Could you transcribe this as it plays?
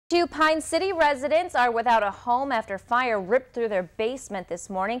Two Pine City residents are without a home after fire ripped through their basement this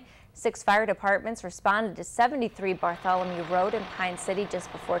morning. 6 fire departments responded to 73 Bartholomew Road in Pine City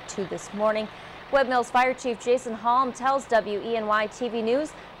just before 2 this morning. Webb Mills Fire Chief Jason Halm tells WENY TV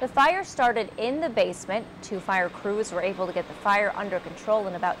News the fire started in the basement. 2 fire crews were able to get the fire under control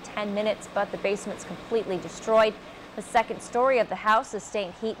in about 10 minutes, but the basement's completely destroyed. The second story of the house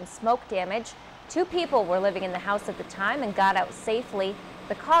sustained heat and smoke damage. 2 people were living in the house at the time and got out safely.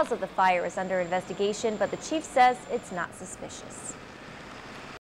 The cause of the fire is under investigation, but the chief says it's not suspicious.